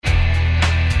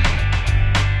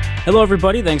Hello,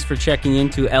 everybody. Thanks for checking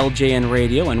into LJN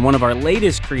Radio and one of our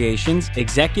latest creations,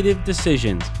 Executive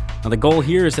Decisions. Now, the goal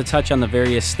here is to touch on the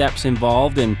various steps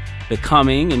involved in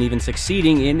becoming and even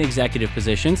succeeding in executive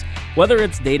positions, whether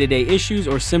it's day-to-day issues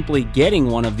or simply getting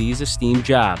one of these esteemed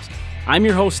jobs. I'm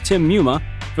your host, Tim Muma.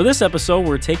 For this episode,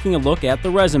 we're taking a look at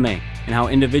the resume and how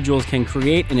individuals can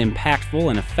create an impactful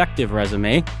and effective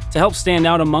resume to help stand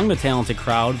out among the talented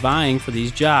crowd vying for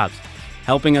these jobs.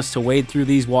 Helping us to wade through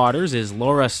these waters is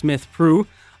Laura Smith-Prue,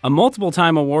 a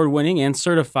multiple-time award-winning and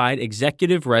certified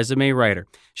executive resume writer.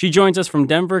 She joins us from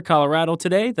Denver, Colorado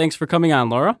today. Thanks for coming on,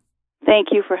 Laura. Thank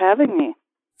you for having me.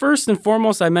 First and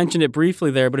foremost, I mentioned it briefly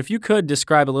there, but if you could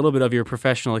describe a little bit of your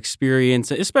professional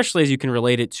experience, especially as you can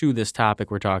relate it to this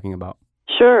topic we're talking about.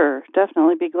 Sure,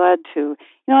 definitely be glad to.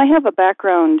 I have a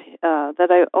background that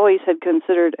I always had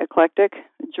considered eclectic: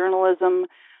 journalism,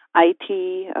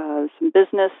 IT, some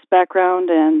business background,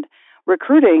 and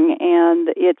recruiting. And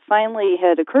it finally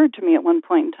had occurred to me at one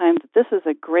point in time that this is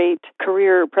a great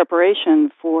career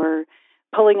preparation for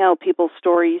pulling out people's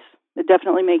stories,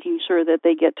 definitely making sure that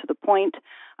they get to the point.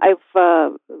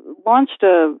 I've launched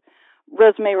a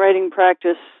resume writing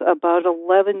practice about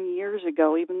 11 years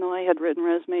ago, even though I had written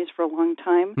resumes for a long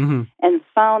time, and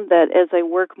found that as I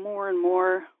work more and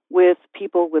more with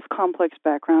people with complex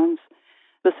backgrounds,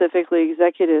 specifically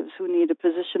executives who need to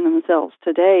position themselves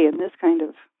today in this kind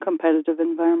of competitive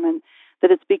environment,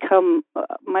 that it's become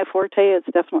my forte. It's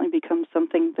definitely become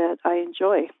something that I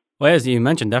enjoy. Well, as you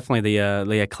mentioned, definitely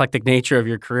the eclectic nature of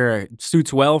your career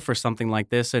suits well for something like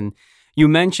this. And you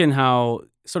mentioned how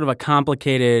sort of a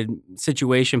complicated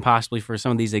situation possibly for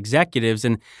some of these executives.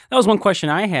 And that was one question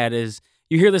I had is,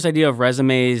 you hear this idea of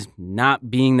resumes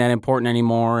not being that important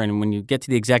anymore, and when you get to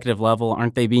the executive level,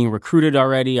 aren't they being recruited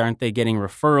already? Aren't they getting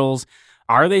referrals?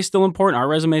 Are they still important? Are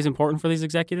resumes important for these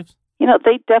executives?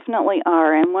 They definitely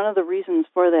are, and one of the reasons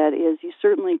for that is you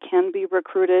certainly can be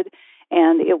recruited,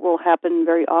 and it will happen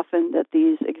very often that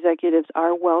these executives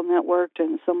are well-networked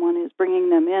and someone is bringing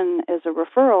them in as a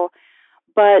referral,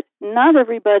 but not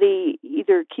everybody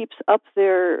either keeps up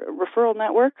their referral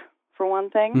network, for one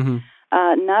thing.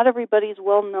 Not everybody's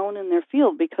well known in their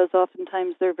field because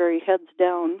oftentimes they're very heads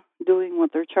down doing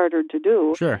what they're chartered to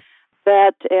do. Sure.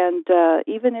 That, and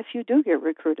even if you do get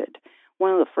recruited,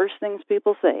 one of the first things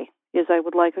people say is, I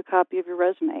would like a copy of your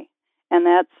resume. And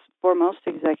that's, for most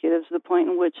executives, the point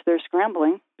in which they're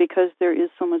scrambling because there is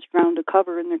so much ground to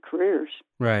cover in their careers.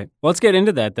 Right. Well, let's get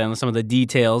into that then, some of the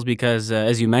details, because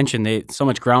as you mentioned, so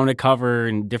much ground to cover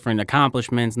and different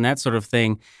accomplishments and that sort of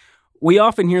thing. We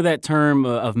often hear that term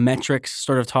of metrics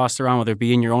sort of tossed around, whether it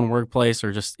be in your own workplace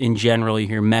or just in general, you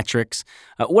hear metrics.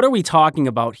 What are we talking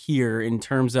about here in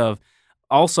terms of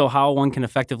also how one can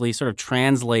effectively sort of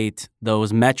translate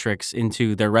those metrics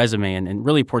into their resume and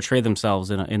really portray themselves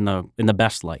in the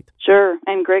best light? Sure,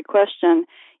 and great question.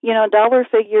 Dollar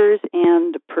figures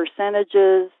and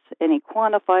percentages, any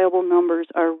quantifiable numbers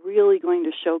are really going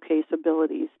to showcase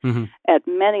abilities at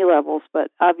many levels,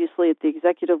 but obviously at the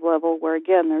executive level where,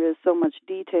 again, there is so much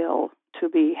detail to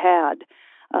be had.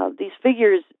 These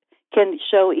figures can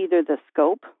show either the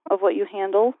scope of what you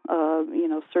handle,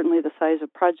 certainly the size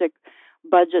of project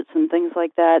budgets and things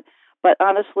like that, but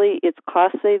honestly, it's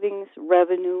cost savings,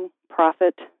 revenue,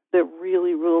 profit that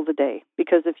really rule the day.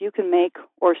 Because if you can make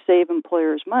or save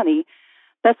employers money,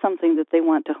 that's something that they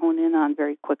want to hone in on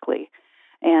very quickly.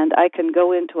 And I can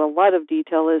go into a lot of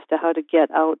detail as to how to get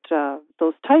out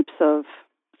those types of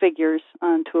figures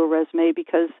onto a resume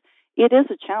because it is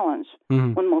a challenge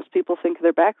when most people think of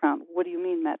their background. What do you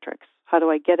mean metrics? How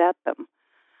do I get at them?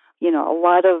 A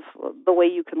lot of the way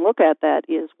you can look at that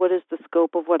is, what is the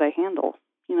scope of what I handle?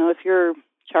 If you're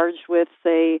charged with,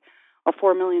 say, a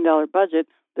 $4 million budget,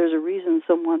 there's a reason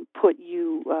someone put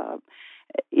you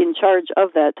in charge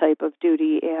of that type of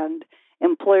duty, and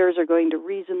employers are going to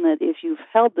reason that if you've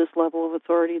held this level of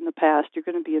authority in the past, you're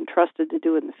going to be entrusted to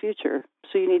do it in the future.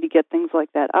 So you need to get things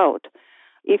like that out.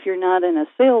 If you're not in a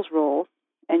sales role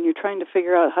and you're trying to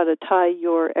figure out how to tie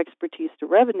your expertise to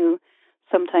revenue,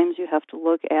 sometimes you have to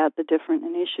look at the different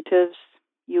initiatives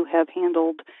you have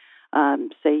handled.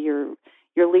 Say you're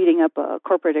leading up a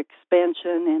corporate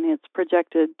expansion and it's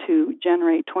projected to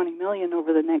generate $20 million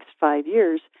over the next 5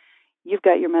 years. You've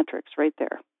got your metrics right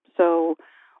there. So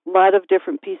a lot of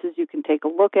different pieces you can take a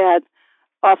look at.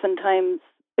 Oftentimes,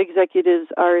 executives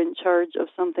are in charge of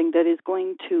something that is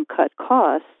going to cut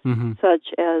costs, such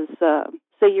as,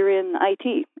 say you're in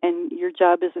IT and your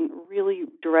job isn't really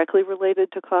directly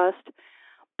related to cost,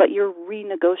 but you're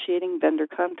renegotiating vendor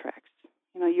contracts.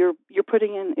 You're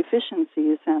putting in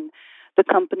efficiencies, and the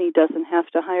company doesn't have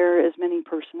to hire as many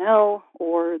personnel,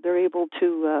 or they're able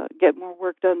to get more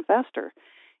work done faster.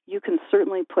 you can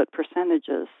certainly put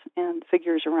percentages and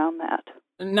figures around that.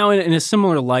 Now, in a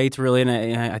similar light, really, and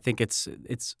I think it's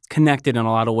connected in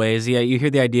a lot of ways. Yeah, you hear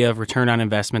the idea of return on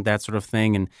investment, that sort of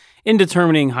thing, and in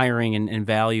determining hiring and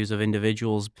values of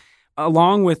individuals,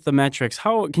 along with the metrics,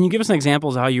 how can you give us some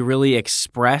examples of how you really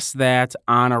express that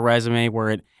on a resume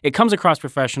where it comes across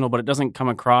professional, but it doesn't come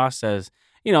across as,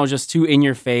 just too in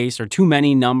your face or too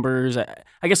many numbers?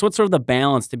 I guess what's sort of the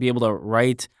balance to be able to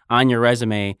write on your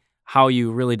resume how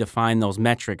you really define those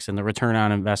metrics and the return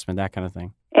on investment, that kind of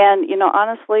thing? And,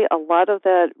 honestly, a lot of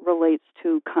that relates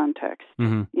to context.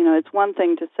 Mm-hmm. It's one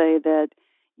thing to say that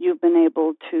you've been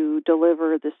able to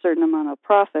deliver this certain amount of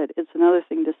profit. It's another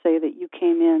thing to say that you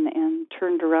came in and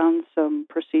turned around some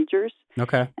procedures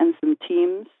and some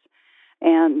teams,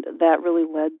 and that really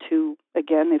led to,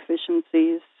 again,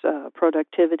 efficiencies,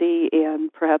 productivity,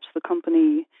 and perhaps the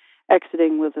company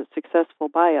exiting with a successful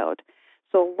buyout.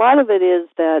 So a lot of it is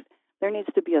that there needs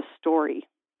to be a story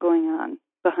going on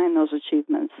behind those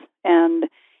achievements, and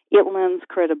it lends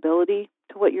credibility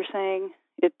to what you're saying.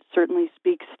 It certainly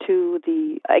speaks to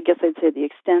the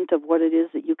extent of what it is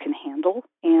that you can handle,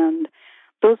 and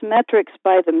those metrics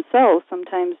by themselves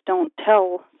sometimes don't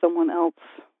tell someone else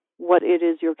what it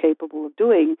is you're capable of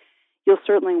doing. You'll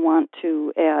certainly want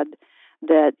to add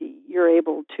that you're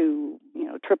able to,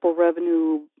 triple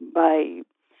revenue by,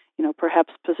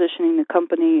 perhaps positioning the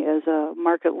company as a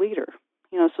market leader.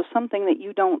 So something that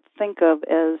you don't think of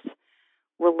as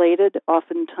related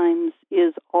oftentimes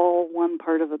is all one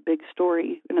part of a big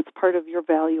story, and it's part of your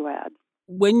value add.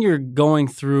 When you're going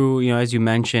through, as you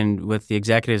mentioned, with the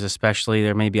executives especially,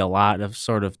 there may be a lot of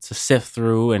sort of to sift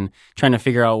through and trying to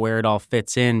figure out where it all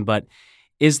fits in. But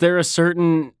is there a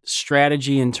certain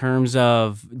strategy in terms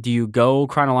of, do you go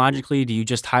chronologically? Do you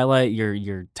just highlight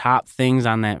your top things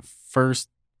on that first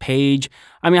page?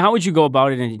 I mean, how would you go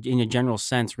about it in a general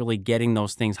sense, really getting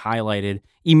those things highlighted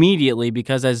immediately?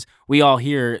 Because as we all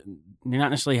hear, you're not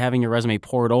necessarily having your resume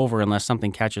poured over unless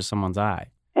something catches someone's eye.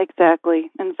 Exactly.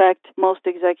 In fact, most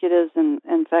executives and,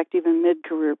 in fact, even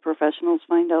mid-career professionals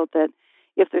find out that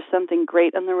if there's something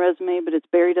great on the resume, but it's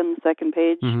buried on the second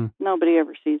page, nobody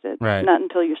ever sees it. Right. Not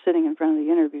until you're sitting in front of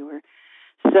the interviewer.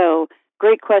 So,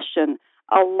 great question.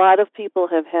 A lot of people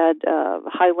have had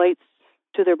highlights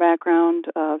to their background,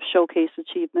 showcase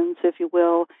achievements, if you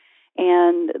will,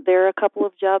 and they're a couple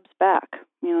of jobs back.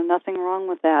 Nothing wrong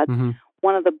with that. Mm-hmm.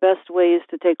 One of the best ways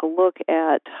to take a look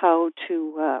at how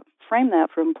to frame that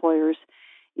for employers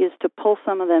is to pull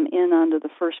some of them in onto the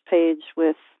first page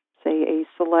with, say, a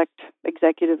select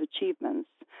executive achievements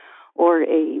or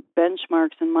a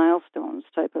benchmarks and milestones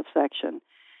type of section,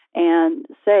 and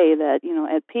say that,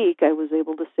 at peak, I was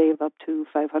able to save up to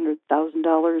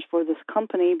 $500,000 for this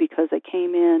company because I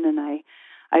came in and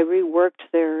I reworked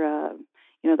their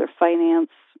finance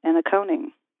and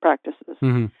accounting practices.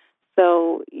 Mm-hmm.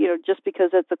 So, just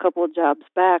because it's a couple of jobs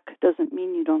back doesn't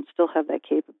mean you don't still have that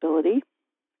capability.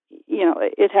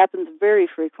 It happens very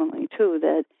frequently, too,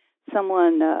 that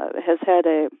someone has had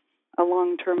a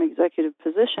long-term executive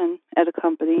position at a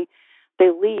company. They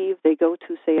leave, they go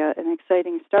to, say, an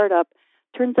exciting startup,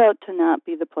 turns out to not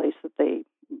be the place that they,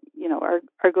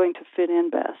 are going to fit in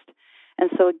best.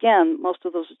 And so, again, most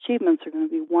of those achievements are going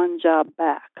to be one job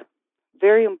back.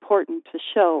 Very important to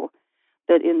show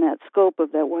that in that scope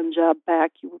of that one job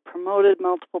back, you were promoted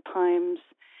multiple times,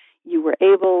 you were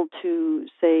able to,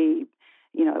 say,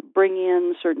 bring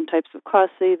in certain types of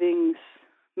cost savings,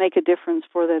 make a difference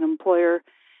for that employer,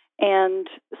 and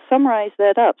summarize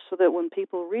that up so that when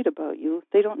people read about you,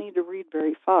 they don't need to read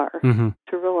very far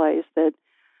to realize that,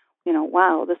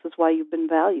 wow, this is why you've been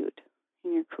valued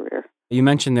in your career. You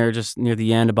mentioned there just near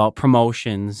the end about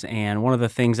promotions, and one of the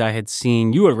things I had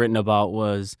seen you had written about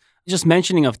was just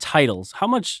mentioning of titles. How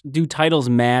much do titles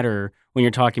matter when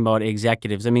you're talking about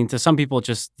executives? I mean, to some people,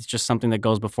 it's just something that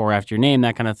goes before or after your name,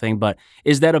 that kind of thing. But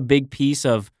is that a big piece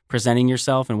of presenting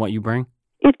yourself and what you bring?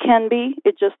 It can be.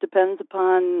 It just depends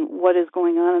upon what is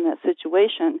going on in that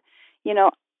situation.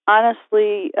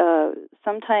 Honestly,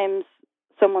 sometimes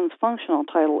someone's functional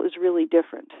title is really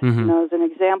different. As an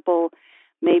example,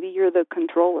 maybe you're the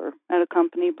controller at a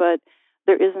company, but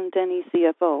there isn't any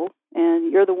CFO,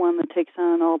 and you're the one that takes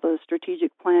on all the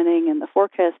strategic planning and the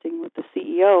forecasting with the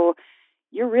CEO.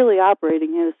 You're really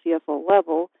operating at a CFO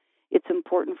level. It's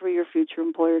important for your future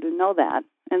employer to know that.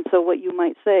 And so what you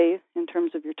might say in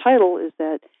terms of your title is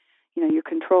that, your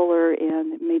controller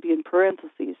and maybe in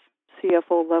parentheses,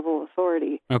 CFO level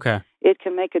authority. Okay. It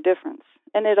can make a difference.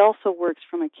 And it also works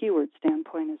from a keyword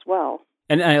standpoint as well.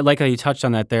 And I like how you touched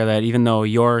on that there, that even though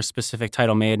your specific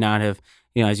title may not have,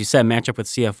 as you said, match up with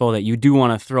CFO, that you do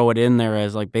want to throw it in there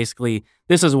as like basically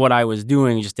this is what I was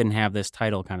doing, you just didn't have this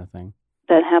title kind of thing.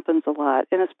 That happens a lot,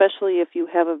 and especially if you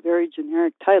have a very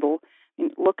generic title. I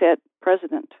mean, look at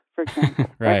president, for example.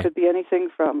 Right. That could be anything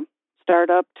from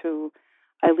startup to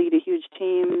I lead a huge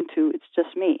team to it's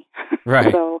just me.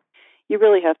 Right. So you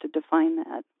really have to define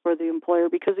that for the employer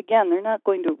because, again, they're not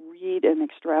going to read and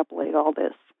extrapolate all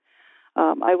this.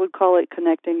 I would call it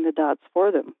connecting the dots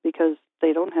for them because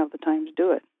they don't have the time to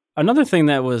do it. Another thing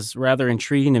that was rather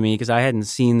intriguing to me, because I hadn't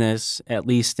seen this, at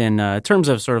least in terms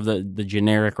of sort of the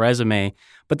generic resume,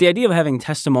 but the idea of having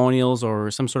testimonials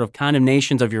or some sort of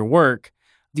condemnations of your work,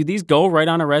 do these go right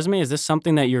on a resume? Is this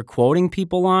something that you're quoting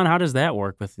people on? How does that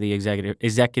work with the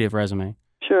executive resume?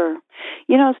 Sure.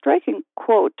 A striking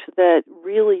quote that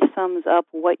really sums up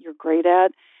what you're great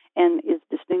at and is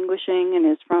distinguishing and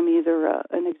is from either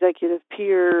an executive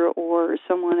peer or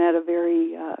someone at a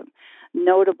very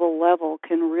notable level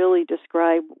can really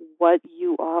describe what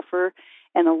you offer.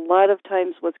 And a lot of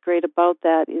times what's great about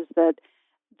that is that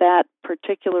that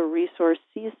particular resource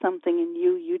sees something in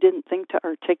you didn't think to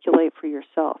articulate for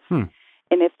yourself. And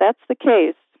if that's the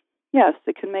case, yes,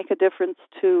 it can make a difference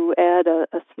to add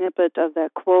a snippet of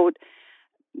that quote,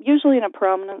 usually in a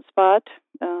prominent spot,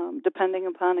 depending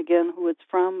upon, again, who it's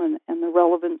from and the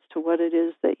relevance to what it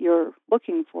is that you're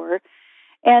looking for.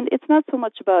 And it's not so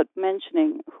much about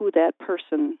mentioning who that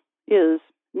person is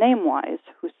name-wise,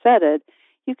 who said it.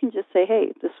 You can just say,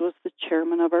 hey, this was the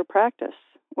chairman of our practice,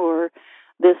 or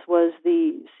this was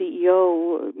the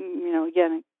CEO,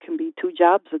 again, it can be 2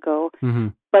 jobs ago. Mm-hmm.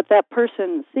 But that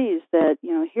person sees that,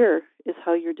 here is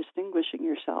how you're distinguishing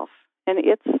yourself. And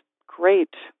it's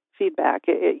great feedback.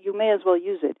 You may as well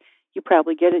use it. You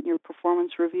probably get it in your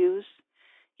performance reviews.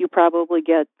 You probably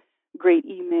get great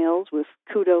emails with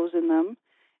kudos in them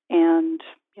and,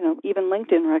 even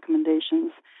LinkedIn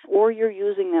recommendations, or you're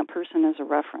using that person as a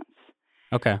reference.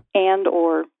 Okay. And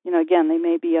or, again, they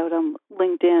may be out on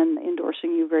LinkedIn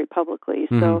endorsing you very publicly.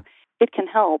 Mm-hmm. So it can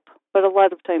help. But a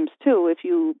lot of times, too, if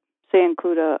you, say,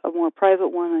 include a more private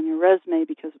one on your resume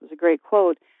because it was a great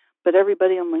quote, but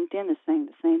everybody on LinkedIn is saying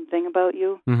the same thing about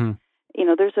you, mm-hmm.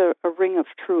 There's a ring of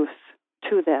truth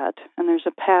to that, and there's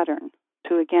a pattern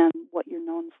to, again, what you're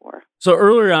known for. So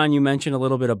earlier on, you mentioned a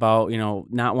little bit about,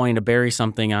 not wanting to bury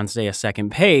something on, say, a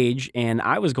second page, and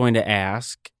I was going to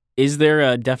ask, is there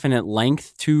a definite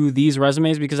length to these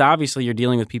resumes? Because obviously you're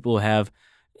dealing with people who have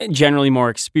generally more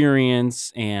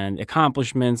experience and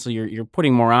accomplishments, so you're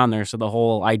putting more on there, so the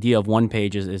whole idea of one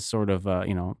page is sort of,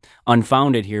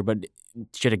 unfounded here, but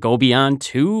should it go beyond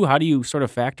 2? How do you sort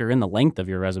of factor in the length of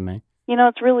your resume?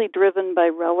 It's really driven by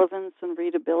relevance and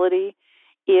readability.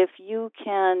 If you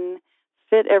can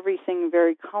fit everything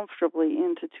very comfortably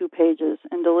into 2 pages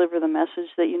and deliver the message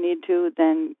that you need to,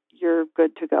 then you're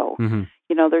good to go. Mm-hmm.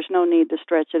 There's no need to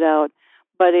stretch it out.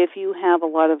 But if you have a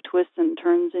lot of twists and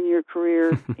turns in your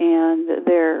career and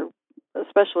they're,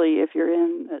 especially if you're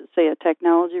in, say, a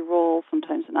technology role,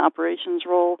 sometimes an operations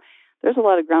role, there's a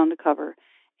lot of ground to cover.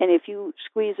 And if you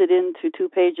squeeze it into 2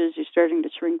 pages, you're starting to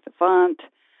shrink the font.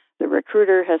 The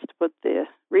recruiter has to put the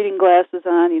reading glasses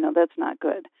on. That's not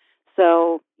good.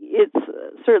 So it's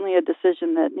certainly a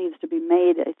decision that needs to be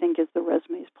made, I think, as the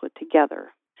resume is put together.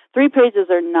 3 pages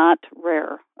are not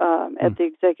rare at the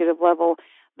executive level.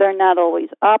 They're not always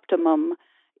optimum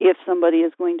if somebody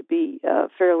is going to be a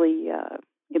fairly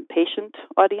impatient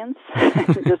audience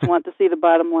and just want to see the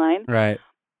bottom line. Right.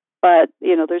 But,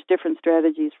 there's different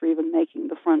strategies for even making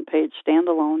the front page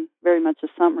standalone, very much a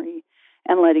summary,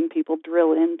 and letting people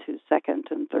drill into second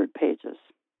and third pages.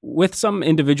 With some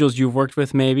individuals you've worked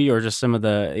with maybe, or just some of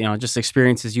the, just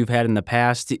experiences you've had in the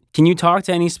past, can you talk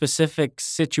to any specific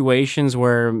situations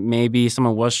where maybe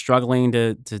someone was struggling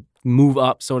to move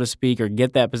up, so to speak, or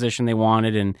get that position they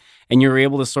wanted, and you're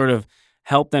able to sort of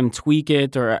help them tweak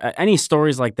it, or any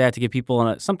stories like that to give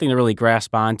people something to really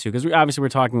grasp onto? Because we're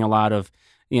talking a lot of,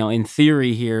 in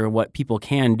theory here, what people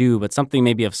can do, but something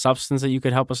maybe of substance that you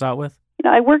could help us out with?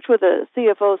 I worked with a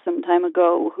CFO some time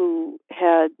ago who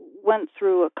had went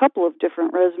through a couple of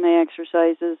different resume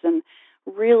exercises and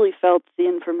really felt the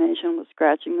information was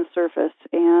scratching the surface.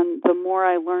 And the more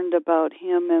I learned about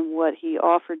him and what he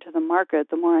offered to the market,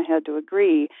 the more I had to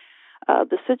agree.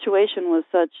 The situation was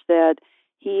such that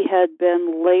he had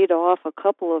been laid off a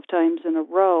couple of times in a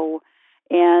row,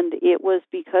 and it was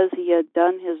because he had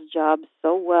done his job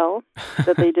so well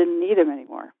that they didn't need him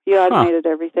anymore. He automated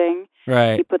everything.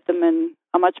 Right. He put them in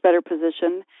a much better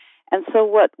position. And so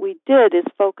what we did is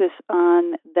focus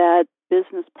on that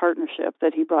business partnership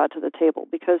that he brought to the table,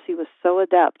 because he was so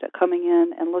adept at coming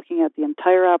in and looking at the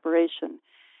entire operation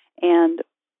and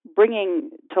bringing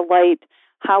to light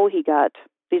how he got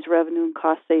these revenue and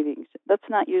cost savings. That's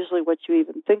not usually what you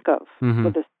even think of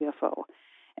with a CFO.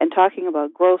 And talking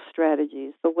about growth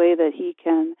strategies, the way that he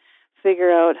can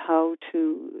figure out how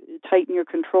to tighten your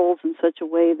controls in such a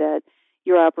way that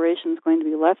your operation is going to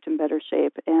be left in better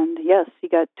shape. And yes, he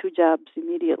got 2 jobs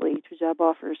immediately, 2 job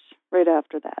offers right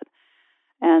after that.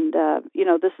 And,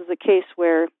 this is a case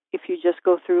where if you just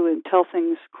go through and tell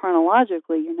things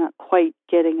chronologically, you're not quite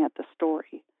getting at the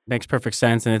story. Makes perfect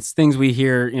sense. And it's things we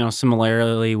hear,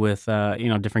 similarly with,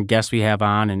 different guests we have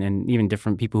on and even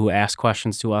different people who ask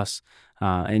questions to us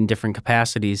in different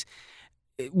capacities.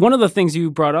 One of the things you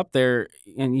brought up there,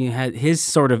 and you had his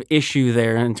sort of issue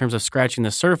there in terms of scratching the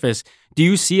surface, do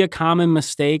you see a common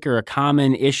mistake or a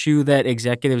common issue that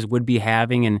executives would be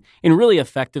having in really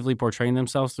effectively portraying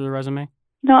themselves through the resume?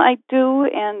 No, I do,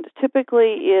 and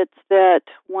typically it's that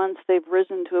once they've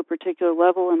risen to a particular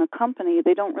level in a company,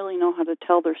 they don't really know how to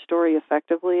tell their story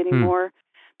effectively anymore.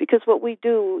 Because what we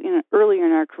do earlier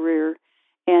in our career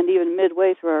and even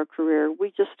midway through our career,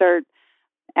 we just start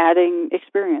adding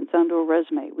experience onto a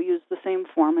resume. We use the same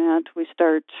format. We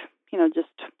start,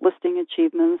 just listing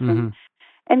achievements and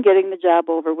getting the job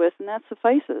over with, and that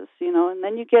suffices, And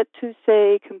then you get to,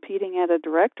 say, competing at a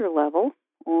director level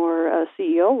or a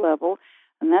CEO level,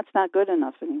 and that's not good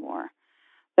enough anymore.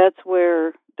 That's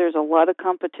where there's a lot of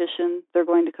competition. They're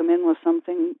going to come in with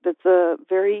something that's a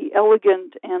very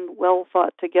elegant and well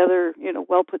thought together,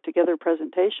 well put together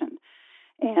presentation.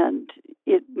 And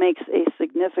it makes a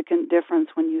significant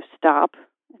difference when you stop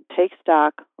and take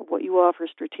stock of what you offer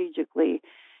strategically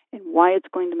and why it's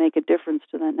going to make a difference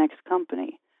to that next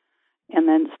company. And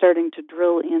then starting to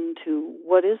drill into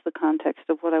what is the context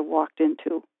of what I walked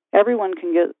into. Everyone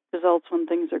can get results when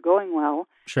things are going well.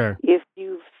 Sure. If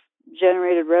you've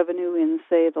generated revenue in,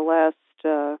 say, the last,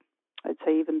 I'd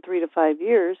say even 3 to 5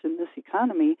 years in this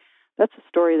economy, that's a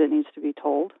story that needs to be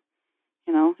told.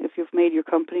 If you've made your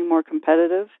company more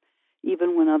competitive,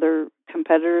 even when other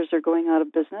competitors are going out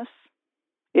of business,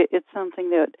 it's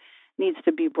something that needs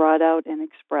to be brought out and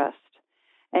expressed.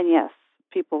 And yes,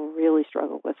 people really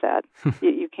struggle with that.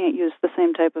 You can't use the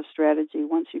same type of strategy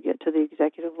once you get to the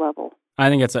executive level. I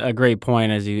think that's a great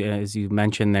point, as you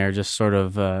mentioned there. Just sort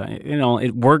of,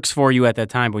 it works for you at that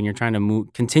time, but when you're trying to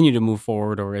continue to move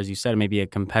forward, or as you said, maybe a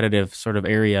competitive sort of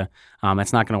area,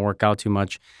 that's not going to work out too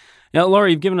much. Now,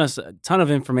 Laura, you've given us a ton of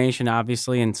information,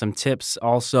 obviously, and some tips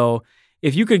also.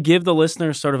 If you could give the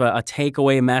listeners sort of a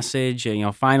takeaway message,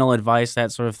 final advice,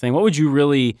 that sort of thing, what would you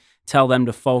really tell them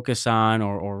to focus on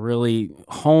or really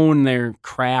hone their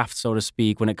craft, so to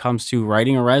speak, when it comes to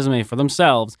writing a resume for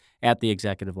themselves at the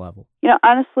executive level?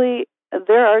 Honestly,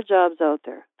 there are jobs out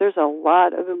there. There's a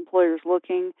lot of employers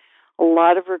looking, a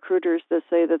lot of recruiters that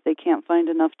say that they can't find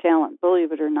enough talent,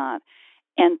 believe it or not.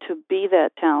 And to be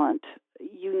that talent,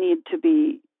 you need to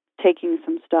be taking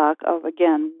some stock of,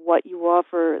 again, what you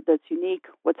offer that's unique,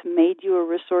 what's made you a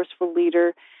resourceful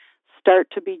leader. Start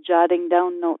to be jotting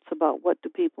down notes about what do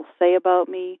people say about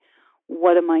me,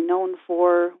 what am I known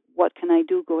for, what can I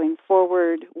do going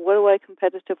forward, what do I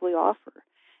competitively offer,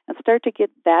 and start to get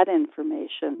that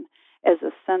information as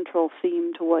a central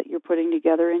theme to what you're putting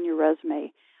together in your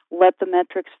resume. Let the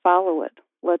metrics follow it.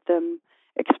 Let them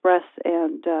express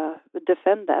and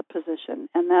defend that position,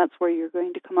 and that's where you're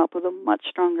going to come up with a much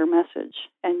stronger message,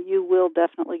 and you will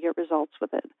definitely get results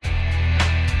with it.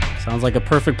 Sounds like a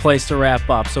perfect place to wrap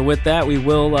up. So with that, we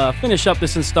will finish up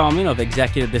this installment of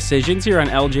Executive Decisions here on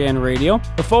LJN Radio.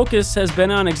 The focus has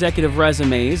been on executive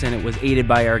resumes, and it was aided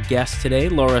by our guest today,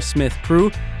 Laura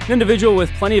Smith-Prue, an individual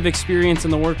with plenty of experience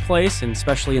in the workplace, and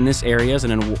especially in this area as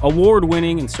an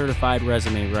award-winning and certified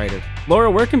resume writer. Laura,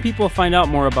 where can people find out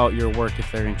more about your work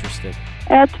if they're interested?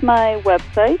 At my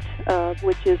website,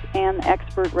 which is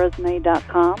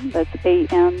anexpertresume.com. That's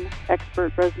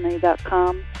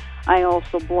anexpertresume.com. I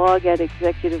also blog at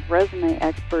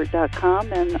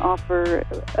executiveresumeexpert.com and offer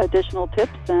additional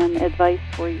tips and advice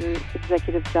for your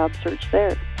executive job search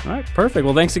there. All right, perfect.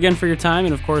 Well, thanks again for your time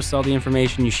and, of course, all the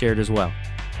information you shared as well.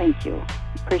 Thank you.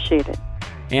 Appreciate it.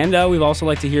 And we'd also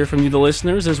like to hear from you, the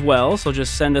listeners, as well. So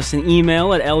just send us an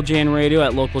email at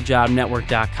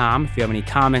ljnradio@localjobnetwork.com if you have any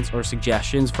comments or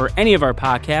suggestions for any of our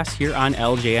podcasts here on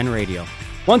LJN Radio.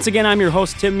 Once again, I'm your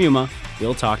host, Tim Muma.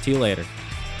 We'll talk to you later.